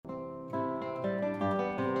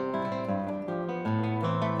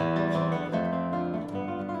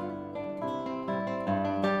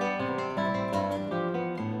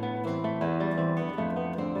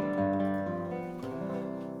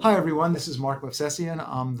Hi, everyone. This is Mark Levsessian.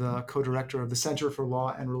 I'm the co-director of the Center for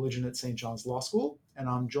Law and Religion at St. John's Law School, and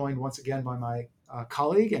I'm joined once again by my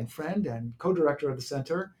colleague and friend and co-director of the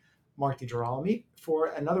center, Mark DiGirolamo, for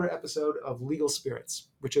another episode of Legal Spirits,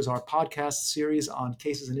 which is our podcast series on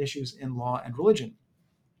cases and issues in law and religion.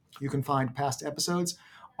 You can find past episodes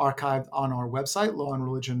archived on our website,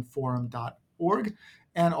 lawandreligionforum.org,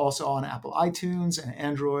 and also on Apple iTunes and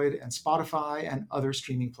Android and Spotify and other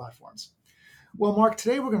streaming platforms. Well, Mark,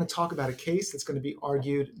 today we're going to talk about a case that's going to be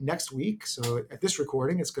argued next week. So at this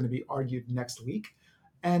recording, it's going to be argued next week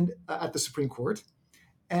and at the Supreme Court.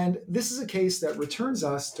 And this is a case that returns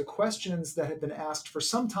us to questions that have been asked for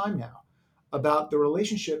some time now about the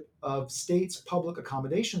relationship of states' public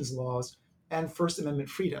accommodations laws and First Amendment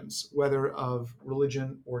freedoms, whether of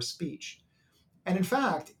religion or speech. And in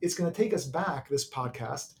fact, it's going to take us back, this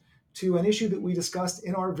podcast, to an issue that we discussed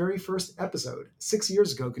in our very first episode 6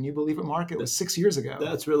 years ago. Can you believe it, Mark? It was 6 years ago.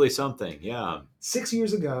 That's really something, yeah. 6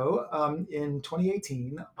 years ago, in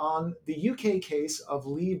 2018, on the UK case of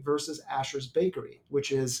Lee versus Asher's Bakery,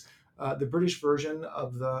 which is the British version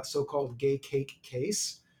of the so-called gay cake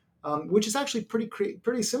case, which is actually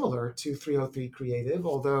pretty similar to 303 Creative,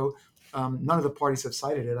 although none of the parties have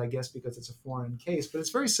cited it, I guess, because it's a foreign case, but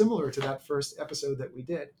it's very similar to that first episode that we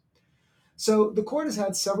did. So the court has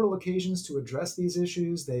had several occasions to address these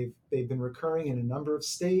issues. They've been recurring in a number of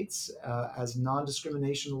states as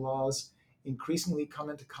non-discrimination laws increasingly come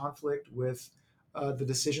into conflict with the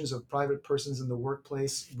decisions of private persons in the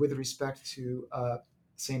workplace with respect to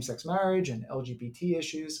same-sex marriage and LGBT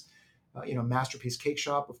issues. Masterpiece Cake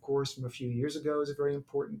Shop, of course, from a few years ago is a very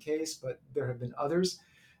important case, but there have been others.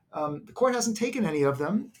 The court hasn't taken any of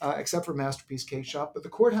them except for Masterpiece Cake Shop, but the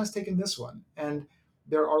court has taken this one. And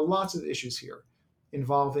there are lots of issues here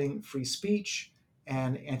involving free speech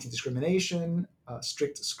and anti-discrimination,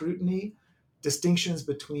 strict scrutiny, distinctions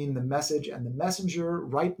between the message and the messenger,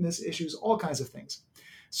 ripeness issues, all kinds of things.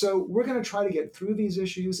 So we're going to try to get through these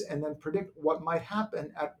issues and then predict what might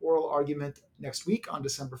happen at oral argument next week on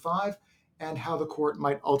December 5 and how the court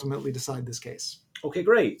might ultimately decide this case. Okay,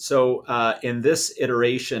 great. So in this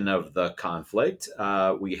iteration of the conflict,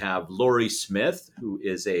 we have Laurie Smith, who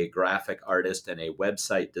is a graphic artist and a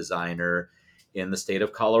website designer in the state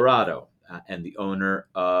of Colorado and the owner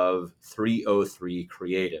of 303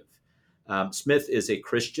 Creative. Smith is a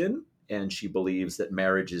Christian, and she believes that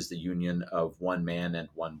marriage is the union of one man and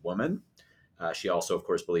one woman. She also, of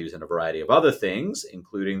course, believes in a variety of other things,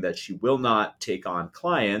 including that she will not take on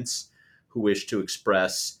clients who wish to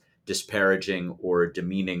express disparaging or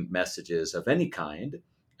demeaning messages of any kind.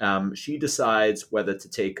 She decides whether to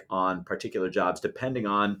take on particular jobs depending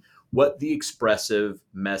on what the expressive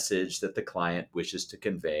message that the client wishes to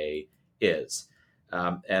convey is.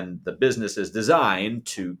 And the business is designed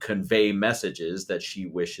to convey messages that she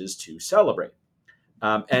wishes to celebrate.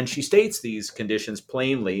 And she states these conditions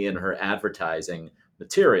plainly in her advertising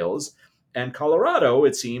materials. And Colorado,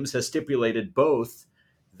 it seems, has stipulated both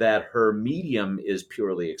that her medium is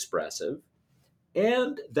purely expressive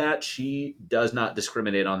and that she does not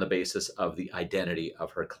discriminate on the basis of the identity of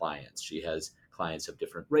her clients. She has clients of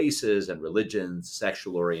different races and religions,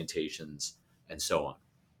 sexual orientations, and so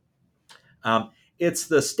on. It's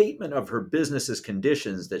the statement of her business's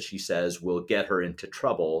conditions that she says will get her into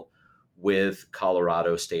trouble with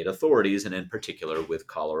Colorado state authorities, and in particular with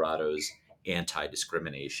Colorado's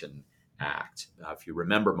Anti-Discrimination Act. If you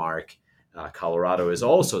remember, Mark, Colorado is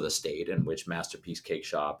also the state in which Masterpiece Cake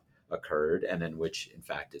Shop occurred and in which, in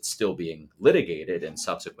fact, it's still being litigated in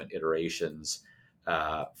subsequent iterations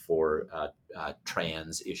for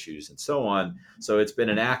trans issues and so on. So it's been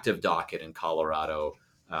an active docket in Colorado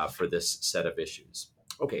for this set of issues.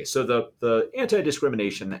 Okay, so the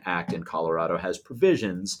Anti-Discrimination Act in Colorado has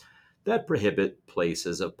provisions that prohibit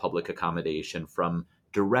places of public accommodation from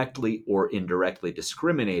directly or indirectly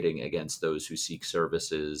discriminating against those who seek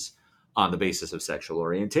services on the basis of sexual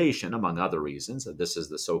orientation, among other reasons. And this is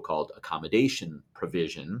the so-called accommodation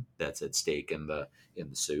provision that's at stake in the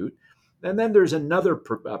suit. And then there's another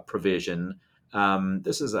provision.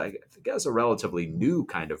 This is, I guess, a relatively new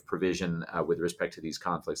kind of provision with respect to these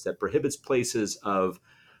conflicts that prohibits places of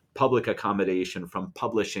public accommodation from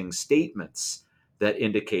publishing statements that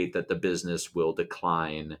indicate that the business will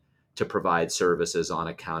decline to provide services on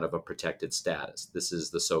account of a protected status. This is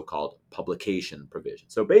the so-called publication provision.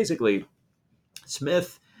 So basically,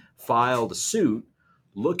 Smith filed a suit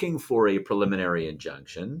looking for a preliminary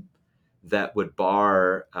injunction that would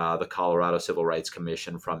bar the Colorado Civil Rights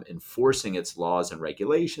Commission from enforcing its laws and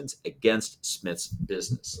regulations against Smith's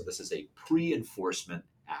business. So this is a pre-enforcement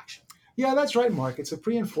action. Yeah, that's right, Mark. It's a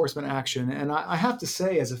pre-enforcement action. And I have to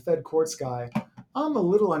say, as a Fed courts guy, I'm a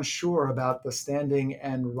little unsure about the standing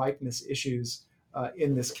and ripeness issues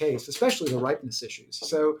in this case, especially the ripeness issues.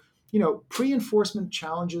 So, pre-enforcement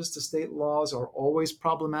challenges to state laws are always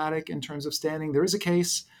problematic in terms of standing. There is a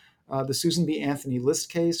case, the Susan B. Anthony List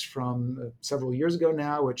case from several years ago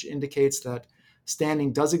now, which indicates that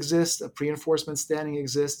standing does exist, a pre-enforcement standing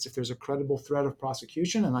exists if there's a credible threat of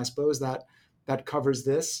prosecution, and I suppose that covers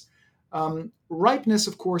this. Ripeness,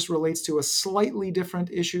 of course, relates to a slightly different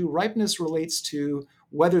issue. Ripeness relates to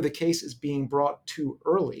whether the case is being brought too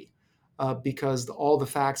early, because all the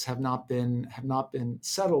facts have not been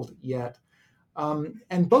settled yet.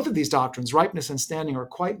 And both of these doctrines, ripeness and standing, are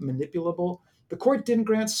quite manipulable. The court didn't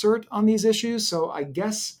grant cert on these issues, so I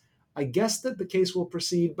guess that the case will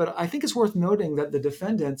proceed. But I think it's worth noting that the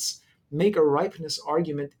defendants make a ripeness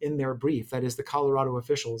argument in their brief. That is, the Colorado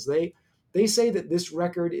officials. They say that this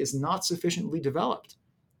record is not sufficiently developed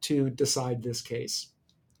to decide this case.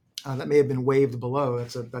 That may have been waived below.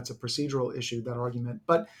 That's a procedural issue, that argument.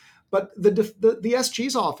 But the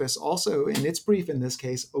SG's office also, in its brief in this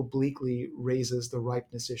case, obliquely raises the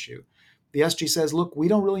ripeness issue. The SG says, look, we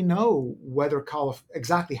don't really know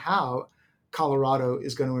exactly how Colorado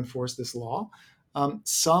is going to enforce this law.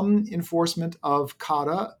 Some enforcement of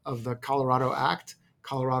CADA, of the Colorado Act,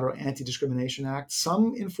 Colorado Anti-Discrimination Act,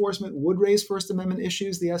 some enforcement would raise First Amendment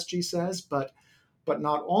issues, the SG says, but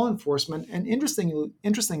not all enforcement. And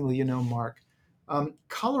interestingly, Mark,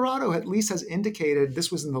 Colorado at least has indicated,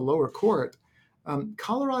 this was in the lower court,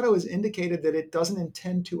 Colorado has indicated that it doesn't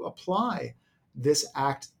intend to apply this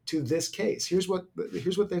act to this case. Here's what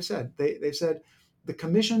they've said. They've said the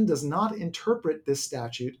commission does not interpret this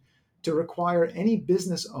statute to require any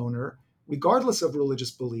business owner, regardless of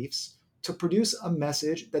religious beliefs, to produce a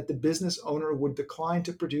message that the business owner would decline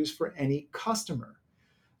to produce for any customer.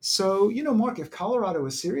 So, Mark, if Colorado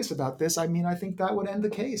is serious about this, I think that would end the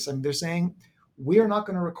case. They're saying, we are not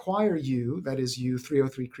going to require you, that is you,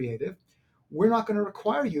 303 Creative, we're not going to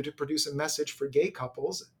require you to produce a message for gay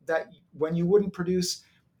couples that when you wouldn't produce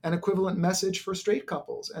an equivalent message for straight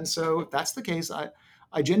couples. And so if that's the case,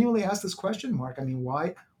 I genuinely ask this question, Mark.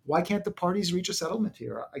 Why can't the parties reach a settlement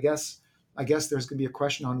here? I guess there's going to be a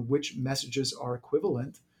question on which messages are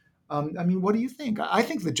equivalent. What do you think? I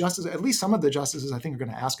think the justices, at least some of the justices, I think are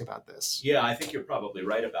going to ask about this. Yeah, I think you're probably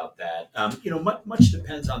right about that. Much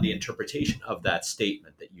depends on the interpretation of that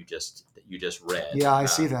statement that you just read. Yeah, I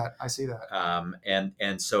see that.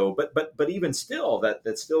 And so, but even still,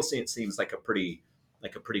 that still seems like a pretty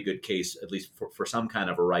good case, at least for some kind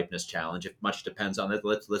of a ripeness challenge. If much depends on it,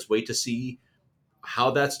 let's wait to see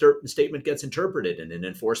how that statement gets interpreted in an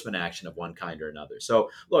enforcement action of one kind or another.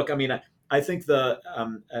 So, look, I think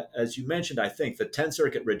as you mentioned, I think the 10th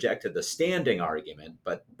Circuit rejected the standing argument,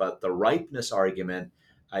 but the ripeness argument,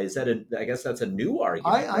 I guess that's a new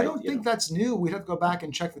argument. I don't think that's new. We'd have to go back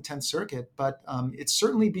and check the 10th Circuit, but it's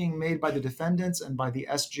certainly being made by the defendants and by the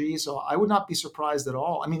SG. So I would not be surprised at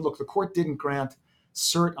all. Look, the court didn't grant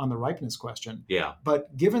cert on the ripeness question. Yeah.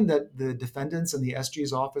 But given that the defendants and the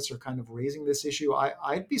SG's office are kind of raising this issue,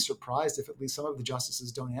 I'd be surprised if at least some of the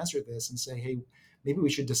justices don't answer this and say, hey, maybe we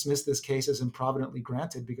should dismiss this case as improvidently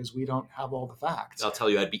granted because we don't have all the facts. I'll tell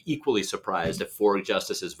you, I'd be equally surprised if 4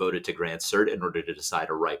 justices voted to grant cert in order to decide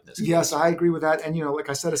a ripeness case. Yes, I agree with that. And, like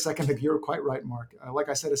I said a second ago, you're quite right, Mark. Like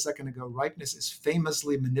I said a second ago, ripeness is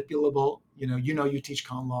famously manipulable. You teach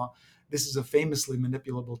con law. This is a famously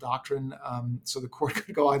manipulable doctrine. So the court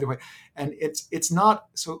could go either way. And it's not,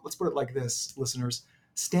 so let's put it like this, listeners.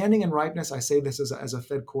 Standing and ripeness, I say this as a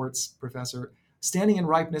Fed courts professor, standing and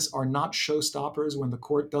ripeness are not showstoppers when the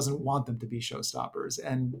court doesn't want them to be showstoppers.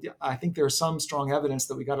 And I think there's some strong evidence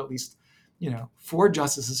that we got at least, 4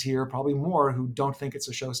 justices here, probably more, who don't think it's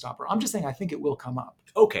a showstopper. I'm just saying I think it will come up.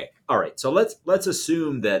 Okay. All right. So let's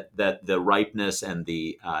assume that the ripeness and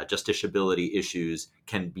the justiciability issues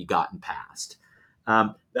can be gotten past.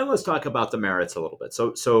 Then let's talk about the merits a little bit.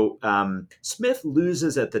 So Smith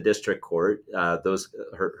loses at the district court.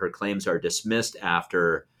 Her claims are dismissed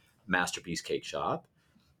after Masterpiece Cake Shop,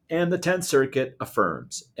 and the 10th Circuit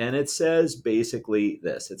affirms. And it says basically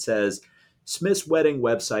this. It says Smith's wedding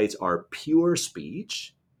websites are pure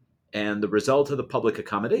speech, and the result of the public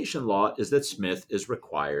accommodation law is that Smith is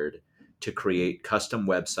required to create custom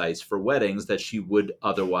websites for weddings that she would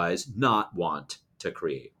otherwise not want to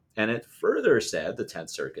create. And it further said, the 10th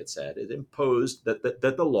Circuit said, it imposed that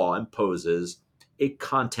the law imposes a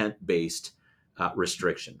content-based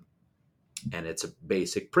restriction. And it's a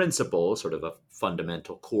basic principle, sort of a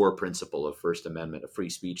fundamental core principle of First Amendment of free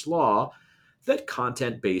speech law, that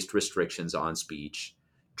content-based restrictions on speech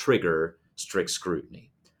trigger strict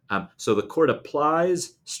scrutiny. So the court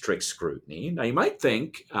applies strict scrutiny. Now, you might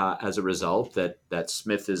think, as a result, that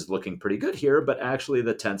Smith is looking pretty good here, but actually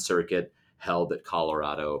the 10th Circuit held that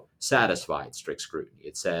Colorado satisfied strict scrutiny.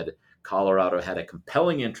 It said Colorado had a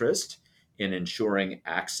compelling interest in ensuring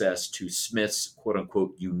access to Smith's quote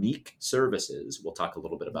unquote unique services. We'll talk a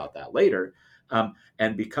little bit about that later.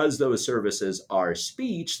 And because those services are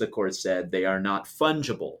speech, the court said they are not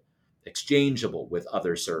fungible, exchangeable with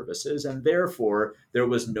other services, and therefore there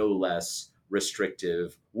was no less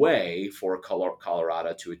restrictive way for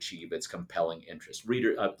Colorado to achieve its compelling interest.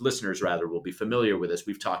 Listeners rather will be familiar with this.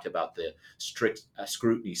 We've talked about the strict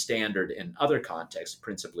scrutiny standard in other contexts,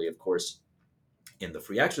 principally, of course, in the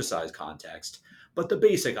free exercise context. But the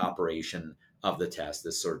basic operation of the test,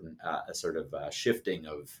 this sort of shifting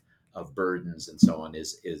of burdens and so on,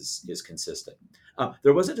 is consistent.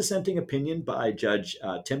 There was a dissenting opinion by Judge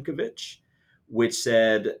Timkovich, which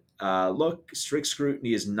said, look, strict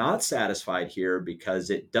scrutiny is not satisfied here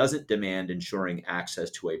because it doesn't demand ensuring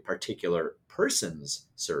access to a particular person's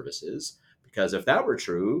services. Because if that were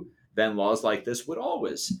true, then laws like this would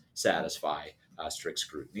always satisfy strict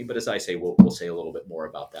scrutiny. But as I say, we'll say a little bit more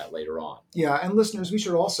about that later on. Yeah, and listeners, we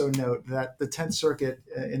should also note that the 10th Circuit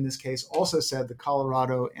in this case also said the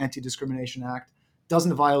Colorado Anti-Discrimination Act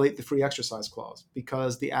doesn't violate the Free Exercise Clause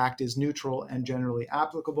because the act is neutral and generally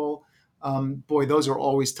applicable. Boy, those are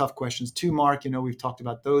always tough questions too, Mark. We've talked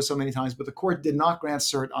about those so many times, but the court did not grant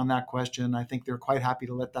cert on that question. I think they're quite happy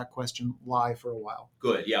to let that question lie for a while.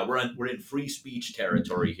 Good. Yeah, we're in free speech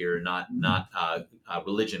territory here, not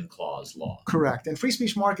religion clause law. Correct. And free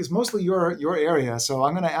speech, Mark, is mostly your area. So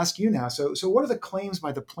I'm going to ask you now. So what are the claims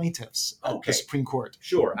by the plaintiffs at the Supreme Court?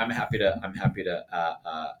 Sure. I'm happy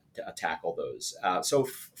to tackle those. So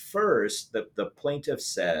first, the plaintiff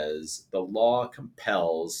says the law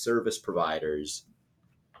compels service providers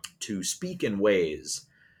to speak in ways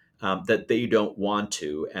that they don't want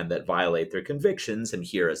to and that violate their convictions. And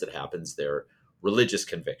here, as it happens, their religious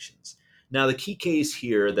convictions. Now, the key case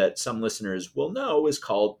here that some listeners will know is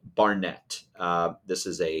called Barnett. This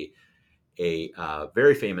is a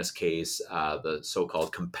very famous case, the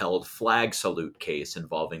so-called compelled flag salute case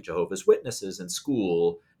involving Jehovah's Witnesses in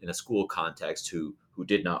a school context who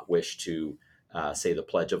did not wish to say the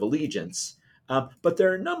Pledge of Allegiance. But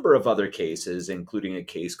there are a number of other cases, including a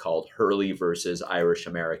case called Hurley versus Irish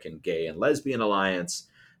American Gay and Lesbian Alliance,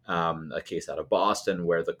 a case out of Boston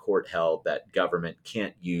where the court held that government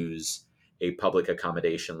can't use a public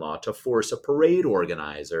accommodation law to force a parade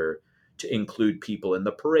organizer to include people in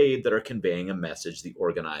the parade that are conveying a message the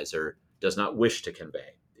organizer does not wish to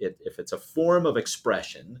convey. If it's a form of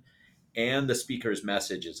expression and the speaker's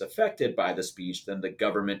message is affected by the speech, then the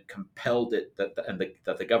government compelled it that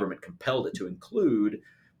the government compelled it to include,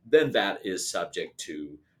 then that is subject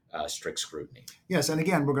to strict scrutiny. Yes, and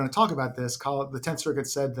again, we're going to talk about this. The 10th Circuit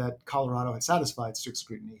said that Colorado had satisfied strict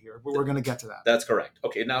scrutiny here, but we're going to get to that. That's correct.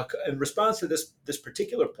 Okay, now in response to this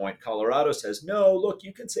particular point, Colorado says, no, look,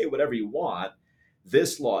 you can say whatever you want.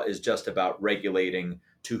 This law is just about regulating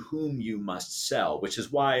to whom you must sell, which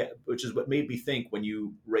is what made me think when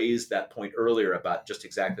you raised that point earlier about just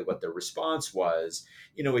exactly what their response was.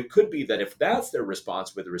 It could be that if that's their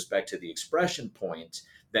response with respect to the expression point,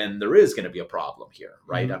 then there is going to be a problem here,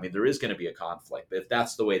 right? Mm-hmm. I mean, there is going to be a conflict, but if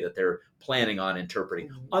that's the way that they're planning on interpreting.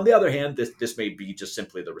 Mm-hmm. On the other hand, this may be just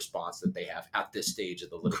simply the response that they have at this stage of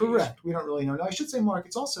the litigation. Correct. We don't really know. Now, I should say, Mark,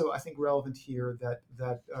 it's also, I think, relevant here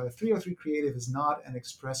that 303 Creative is not an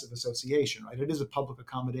expressive association, right? It is a public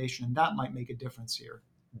accommodation, and that might make a difference here.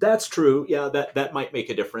 That's true. Yeah, that might make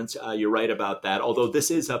a difference. You're right about that. Although this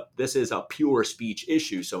is a pure speech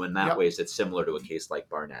issue, so in that ways, it's similar to a case like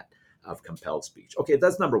Barnett of compelled speech. Okay,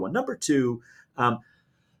 that's number one. Number two,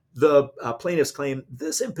 the plaintiffs claim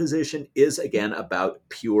this imposition is, again, about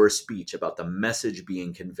pure speech, about the message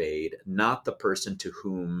being conveyed, not the person to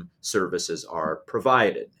whom services are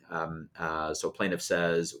provided. So plaintiff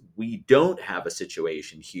says, we don't have a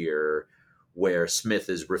situation here where Smith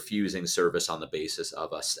is refusing service on the basis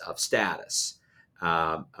of status,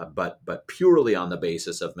 but purely on the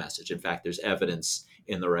basis of message. In fact, there's evidence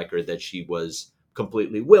in the record that she was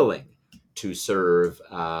completely willing to serve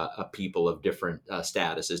people of different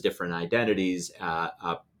statuses, different identities,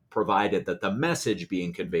 provided that the message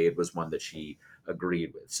being conveyed was one that she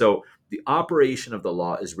agreed with. So the operation of the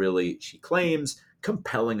law is really, she claims,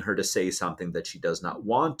 compelling her to say something that she does not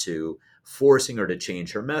want to, forcing her to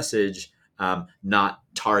change her message, not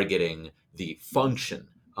targeting the function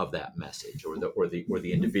of that message or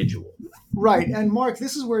the individual. Right. And Mark,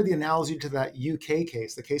 this is where the analogy to that UK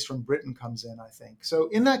case, the case from Britain, comes in, I think. So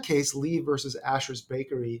in that case, Lee versus Asher's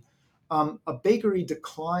Bakery, A bakery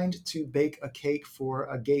declined to bake a cake for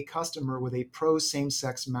a gay customer with a pro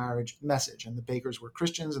same-sex marriage message, and the bakers were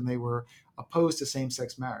Christians and they were opposed to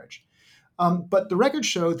same-sex marriage. But the records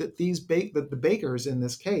showed that that the bakers in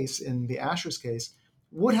this case, in the Asher's case,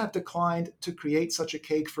 would have declined to create such a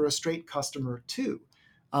cake for a straight customer too.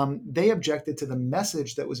 They objected to the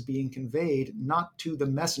message that was being conveyed, not to the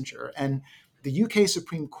messenger. And the UK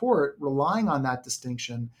Supreme Court, relying on that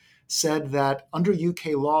distinction, said that under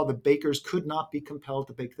UK law, the bakers could not be compelled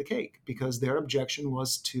to bake the cake because their objection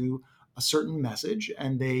was to a certain message,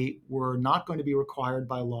 and they were not going to be required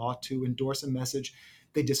by law to endorse a message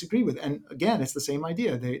they disagree with. And again, it's the same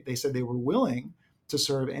idea. They said they were willing to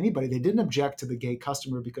serve anybody. They didn't object to the gay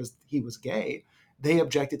customer because he was gay. They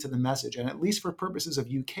objected to the message. And at least for purposes of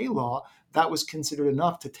UK law, that was considered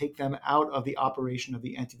enough to take them out of the operation of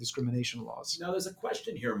the anti-discrimination laws. Now, there's a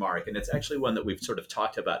question here, Mark, and it's actually one that we've sort of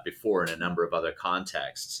talked about before in a number of other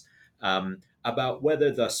contexts, about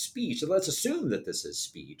whether the speech, let's assume that this is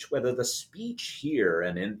speech, whether the speech here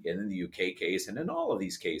and in the UK case and in all of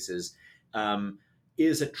these cases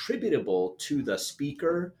is attributable to the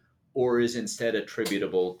speaker or is instead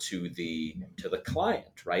attributable to the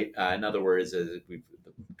client, right? In other words, the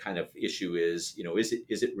kind of issue is,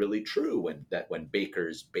 is it really true when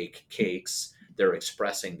bakers bake cakes, they're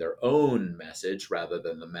expressing their own message rather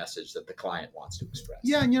than the message that the client wants to express?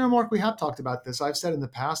 Yeah, and Mark, we have talked about this. I've said in the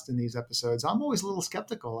past in these episodes, I'm always a little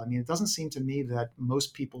skeptical. I mean, it doesn't seem to me that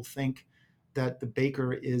most people think that the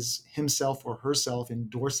baker is himself or herself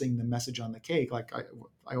endorsing the message on the cake. Like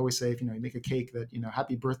I always say, if you make a cake that,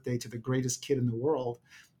 happy birthday to the greatest kid in the world,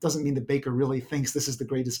 doesn't mean the baker really thinks this is the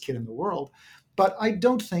greatest kid in the world. But I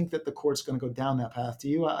don't think that the court's going to go down that path. Do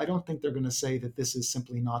you? I don't think they're going to say that this is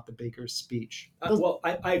simply not the baker's speech. Well,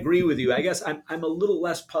 I agree with you. I guess I'm a little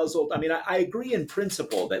less puzzled. I mean, I agree in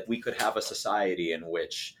principle that we could have a society in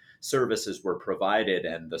which services were provided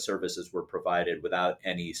and the services were provided without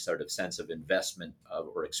any sort of sense of investment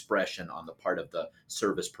or expression on the part of the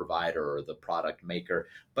service provider or the product maker.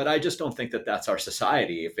 But I just don't think that that's our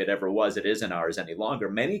society. If it ever was, it isn't ours any longer.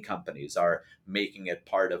 Many companies are making it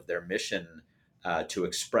part of their mission to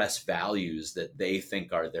express values that they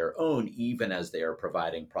think are their own, even as they are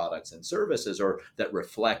providing products and services or that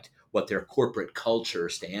reflect what their corporate culture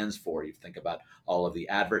stands for. You think about all of the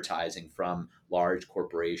advertising from large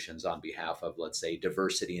corporations on behalf of, let's say,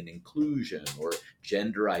 diversity and inclusion or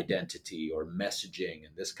gender identity or messaging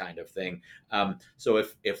and this kind of thing. So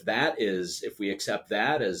if we accept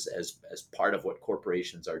that as part of what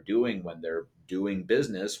corporations are doing when they're doing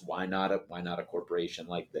business, why not a corporation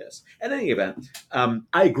like this? In any event,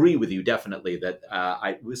 I agree with you definitely that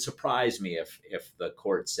it would surprise me if the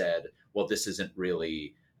court said, well, this isn't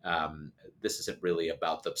really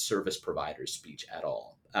about the service provider's speech at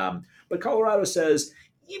all. But Colorado says,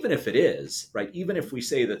 even if it is, right, even if we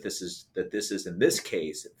say that this is in this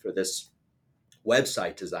case for this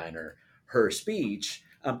website designer, her speech,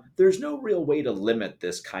 there's no real way to limit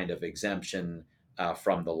this kind of exemption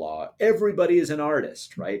from the law. Everybody is an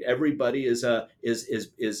artist, right? Everybody has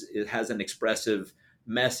an expressive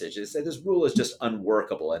message. They say this rule is just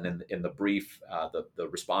unworkable. And in the brief, the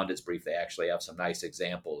respondent's brief, they actually have some nice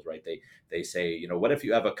examples, right? They say, what if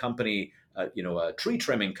you have a company, a tree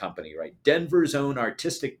trimming company, right? Denver's own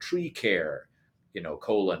artistic tree care, a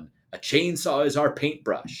chainsaw is our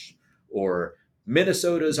paintbrush, or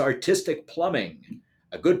Minnesota's artistic plumbing.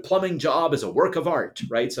 A good plumbing job is a work of art,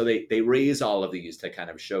 right? So they raise all of these to kind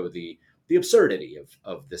of show the absurdity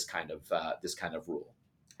of this kind of rule.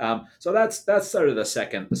 So that's sort of the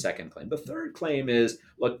second claim. The third claim is,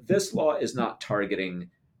 look, this law is not targeting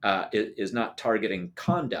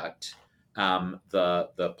conduct.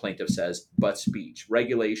 The plaintiff says, but speech.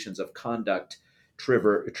 Regulations of conduct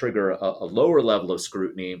trigger a lower level of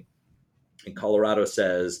scrutiny. And Colorado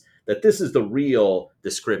says that this is the real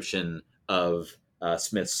description of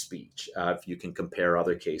Smith's speech. If you can compare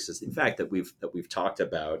other cases, in fact, that we've talked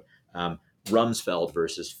about, Rumsfeld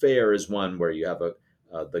versus Fair is one where you have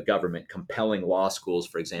the government compelling law schools,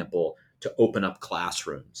 for example, to open up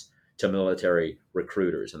classrooms to military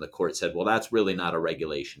recruiters. And the court said, well, that's really not a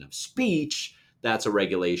regulation of speech. That's a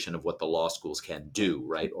regulation of what the law schools can do,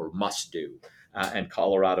 right, or must do. And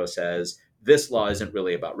Colorado says this law isn't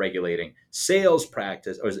really about regulating sales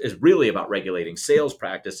practice, or is really about regulating sales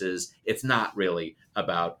practices. It's not really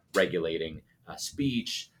about regulating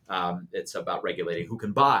speech. It's about regulating who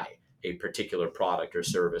can buy a particular product or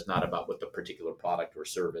service, not about what the particular product or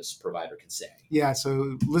service provider can say. Yeah,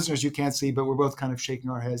 so listeners, you can't see, but we're both kind of shaking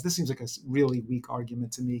our heads. This seems like a really weak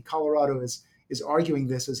argument to me. Colorado is is arguing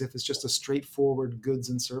this as if it's just a straightforward goods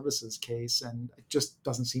and services case, and it just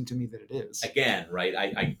doesn't seem to me that it is. Again, right?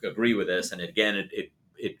 I agree with this, and again,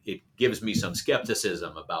 it gives me some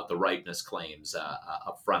skepticism about the ripeness claims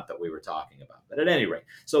up front that we were talking about. But at any rate,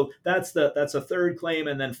 so that's a third claim,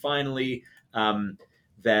 and then finally,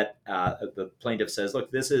 that the plaintiff says,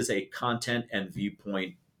 look, this is a content and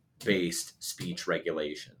viewpoint based speech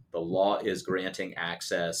regulation. The law is granting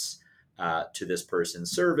access to this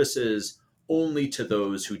person's services only to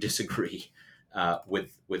those who disagree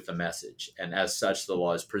with the message, and as such, the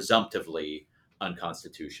law is presumptively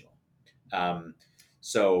unconstitutional.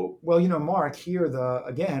 Well, Mark, here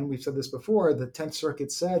again, we've said this before. The Tenth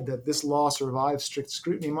Circuit said that this law survives strict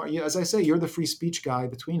scrutiny. Mark, as I say, you're the free speech guy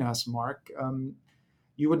between us, Mark.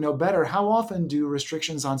 You would know better. How often do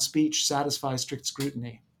restrictions on speech satisfy strict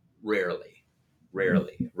scrutiny? Rarely.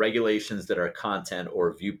 Regulations that are content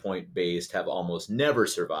or viewpoint based have almost never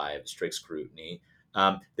survived strict scrutiny.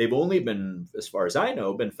 They've only been, as far as I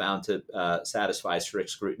know, been found to satisfy strict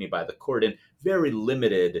scrutiny by the court in very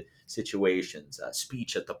limited situations.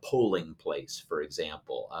 Speech at the polling place, for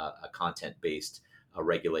example, a content-based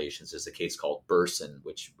regulations is a case called Burson,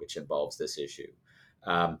 which involves this issue.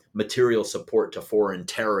 Material support to foreign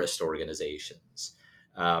terrorist organizations.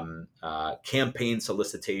 Campaign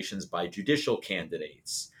solicitations by judicial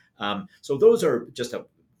candidates. So those are just a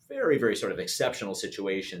very, very sort of exceptional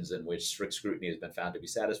situations in which strict scrutiny has been found to be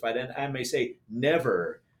satisfied. And I may say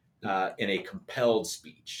never in a compelled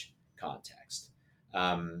speech context.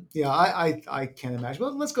 I can't imagine.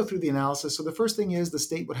 But let's go through the analysis. So the first thing is the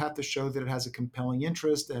state would have to show that it has a compelling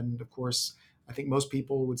interest. And of course, I think most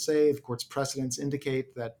people would say the court's precedents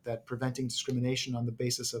indicate that preventing discrimination on the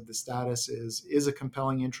basis of the status is a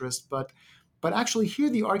compelling interest. But actually here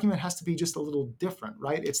the argument has to be just a little different,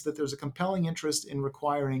 right? It's that there's a compelling interest in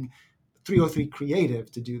requiring 303 Creative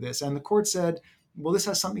to do this. And the court said, well, this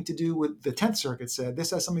has something to do with, the Tenth Circuit said,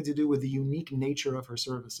 this has something to do with the unique nature of her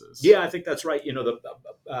services. Yeah, I think that's right.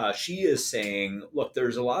 She is saying, look,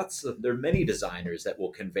 there are many designers that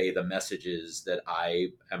will convey the messages that I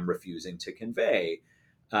am refusing to convey.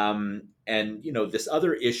 And this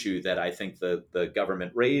other issue that I think the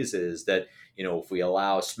government raises, that if we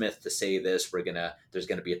allow Smith to say this, there's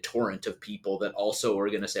gonna be a torrent of people that also are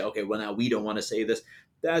gonna say, okay, well, now we don't want to say this.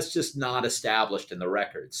 That's just not established in the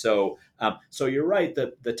record. So you're right.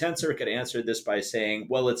 The Tenth Circuit answered this by saying,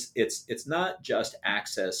 well, it's not just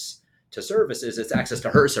access to services; it's access to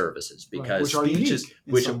her services, because right, speech is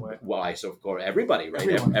so of course everybody, right?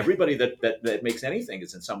 Everyone. Everybody that makes anything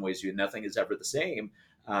is in some ways nothing is ever the same.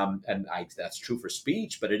 That's true for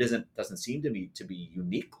speech, but it doesn't seem to me to be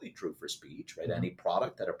uniquely true for speech, right? Mm-hmm. Any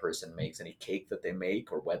product that a person makes, any cake that they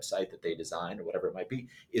make or website that they design or whatever it might be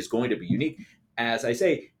is going to be unique. As I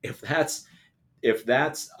say, if that's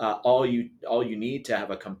all you need to have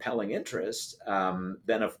a compelling interest,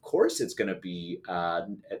 then of course it's going to be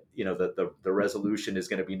the resolution is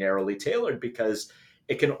going to be narrowly tailored, because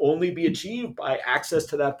it can only be achieved by access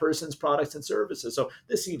to that person's products and services. So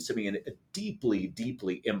this seems to me a deeply,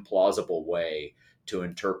 deeply implausible way to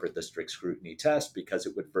interpret the strict scrutiny test, because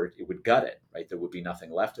it would gut it, right? There would be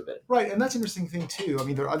nothing left of it. Right, and that's an interesting thing too. I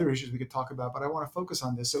mean, there are other issues we could talk about, but I want to focus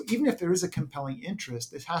on this. So even if there is a compelling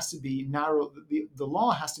interest, it has to be narrow. The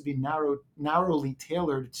law has to be narrowly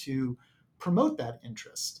tailored to promote that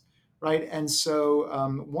interest, right? And so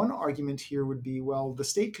one argument here would be, well, the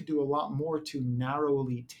state could do a lot more to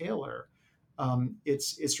narrowly tailor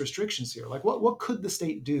its restrictions here. Like what could the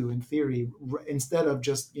state do in theory instead of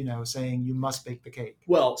just saying you must bake the cake?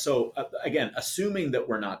 Well, so again, assuming that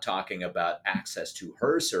we're not talking about access to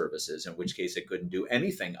her services, in which case it couldn't do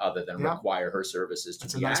anything other than require her services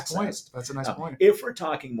to be accessed. That's a nice point. If we're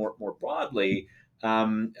talking more broadly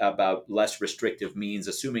about less restrictive means,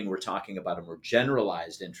 assuming we're talking about a more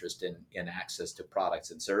generalized interest in access to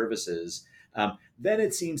products and services, then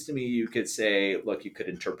it seems to me you could say, look, you could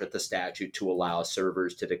interpret the statute to allow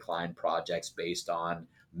servers to decline projects based on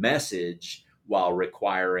message while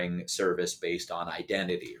requiring service based on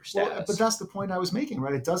identity or status. Well, but that's the point I was making,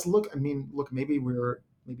 right? It does look, maybe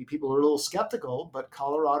people are a little skeptical, but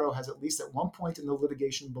Colorado has, at least at one point in the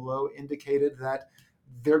litigation below, indicated that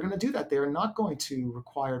they're going to do that. They're not going to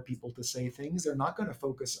require people to say things. They're not going to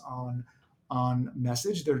focus on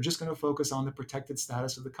message. They're just going to focus on the protected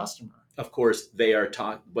status of the customer. Of course,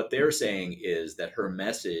 what they're saying is that her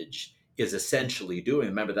message is essentially doing,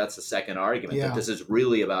 remember, that's the second argument, that this is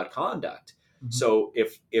really about conduct. Mm-hmm. So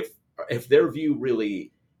if their view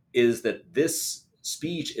really is that this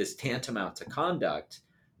speech is tantamount to conduct,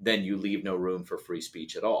 then you leave no room for free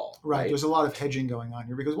speech at all. Right. There's a lot of hedging going on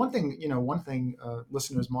here because one thing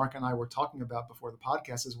listeners Mark and I were talking about before the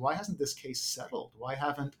podcast is why hasn't this case settled? Why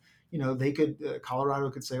haven't, they could, Colorado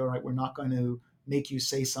could say, all right, we're not going to make you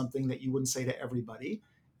say something that you wouldn't say to everybody.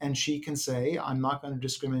 And she can say, I'm not going to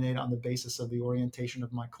discriminate on the basis of the orientation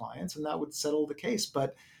of my clients. And that would settle the case.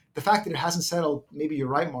 But the fact that it hasn't settled, maybe you're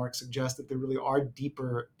right, Mark, suggests that there really are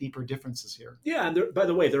deeper differences here. Yeah, and by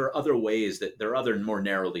the way, there are other ways there are other more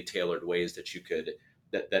narrowly tailored ways that you could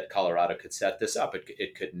that Colorado could set this up.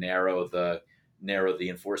 It could narrow the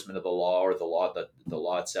enforcement of the law or the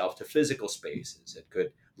law itself to physical spaces. It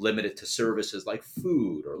could limit it to services like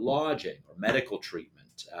food or lodging or medical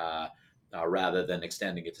treatment, rather than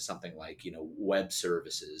extending it to something like web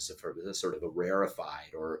services for sort of a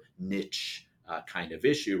rarefied or niche kind of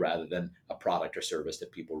issue, rather than a product or service that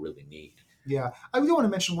people really need. Yeah, I do want to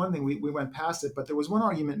mention one thing. We went past it, but there was one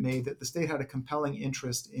argument made that the state had a compelling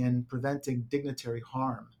interest in preventing dignitary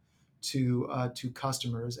harm to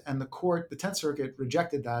customers, and the Tenth Circuit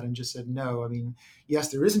rejected that and just said no. I mean, yes,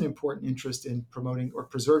 there is an important interest in promoting or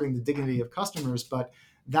preserving the dignity of customers, but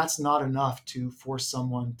that's not enough to force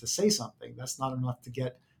someone to say something. That's not enough to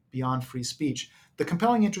get beyond free speech. The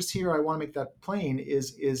compelling interest here, I want to make that plain,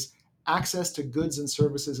 is access to goods and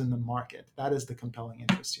services in the market. That is the compelling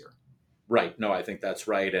interest here. Right. No, I think that's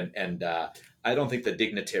right. And I don't think the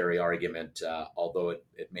dignitary argument, although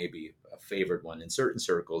it may be a favored one in certain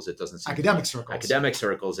circles, it doesn't seem academic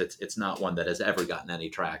circles. It's not one that has ever gotten any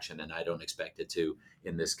traction, and I don't expect it to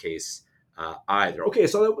in this case either. Okay,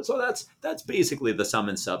 so that's basically the sum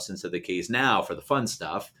and substance of the case. Now for the fun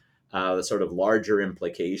stuff, the sort of larger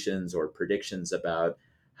implications or predictions about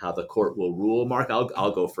how the court will rule. Mark,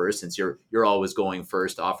 I'll go first since you're always going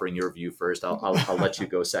first, offering your view first. I'll let you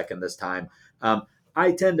go second this time.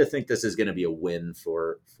 I tend to think this is going to be a win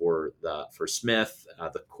for Smith.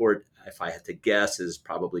 The court, if I had to guess, is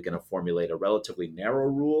probably going to formulate a relatively narrow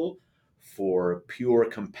rule for pure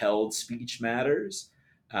compelled speech matters.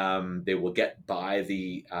 They will get by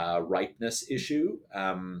the ripeness issue,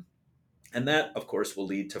 and that, of course, will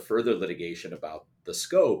lead to further litigation about the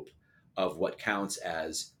scope of what counts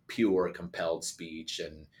as pure compelled speech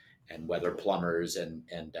and whether plumbers and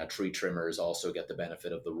tree trimmers also get the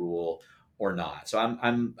benefit of the rule or not. So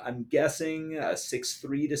I'm guessing a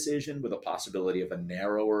 6-3 decision with a possibility of a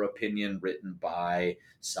narrower opinion written by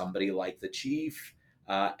somebody like the chief,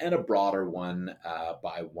 and a broader one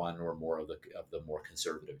by one or more of the more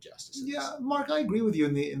conservative justices. Yeah, Mark, I agree with you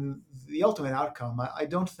in the ultimate outcome. I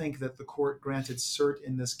don't think that the court granted cert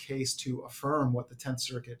in this case to affirm what the Tenth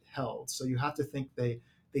Circuit held. So you have to think they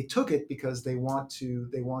took it because they want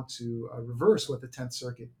to reverse what the Tenth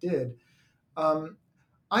Circuit did.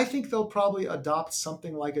 I think they'll probably adopt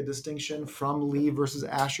something like a distinction from Lee versus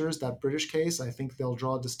Ashers, that British case. I think they'll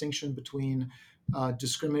draw a distinction between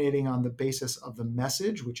discriminating on the basis of the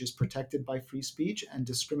message, which is protected by free speech, and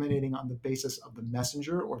discriminating on the basis of the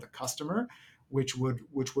messenger or the customer, which would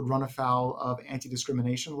run afoul of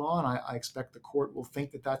anti-discrimination law. And I expect the court will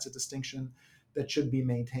think that that's a distinction that should be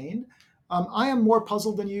maintained. I am more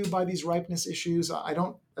puzzled than you by these ripeness issues. I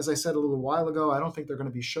don't, as I said a little while ago, I don't think they're going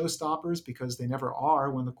to be showstoppers because they never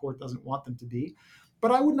are when the court doesn't want them to be.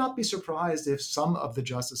 But I would not be surprised if some of the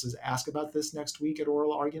justices ask about this next week at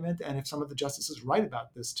oral argument, and if some of the justices write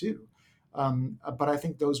about this too. But I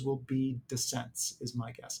think those will be dissents, is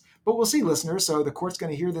my guess. But we'll see, listeners. So the court's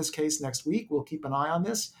going to hear this case next week. We'll keep an eye on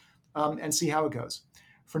this and see how it goes.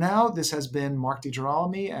 For now, this has been Mark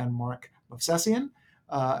DiGirolamo and Mark Movsesian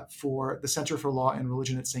for the Center for Law and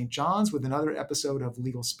Religion at St. John's with another episode of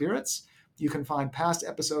Legal Spirits. You can find past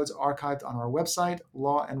episodes archived on our website,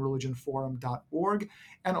 lawandreligionforum.org,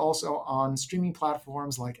 and also on streaming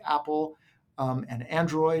platforms like Apple and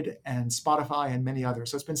Android and Spotify and many others.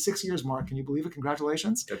 So it's been 6 years, Mark. Can you believe it?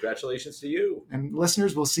 Congratulations. Congratulations to you. And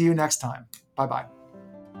listeners, we'll see you next time. Bye-bye.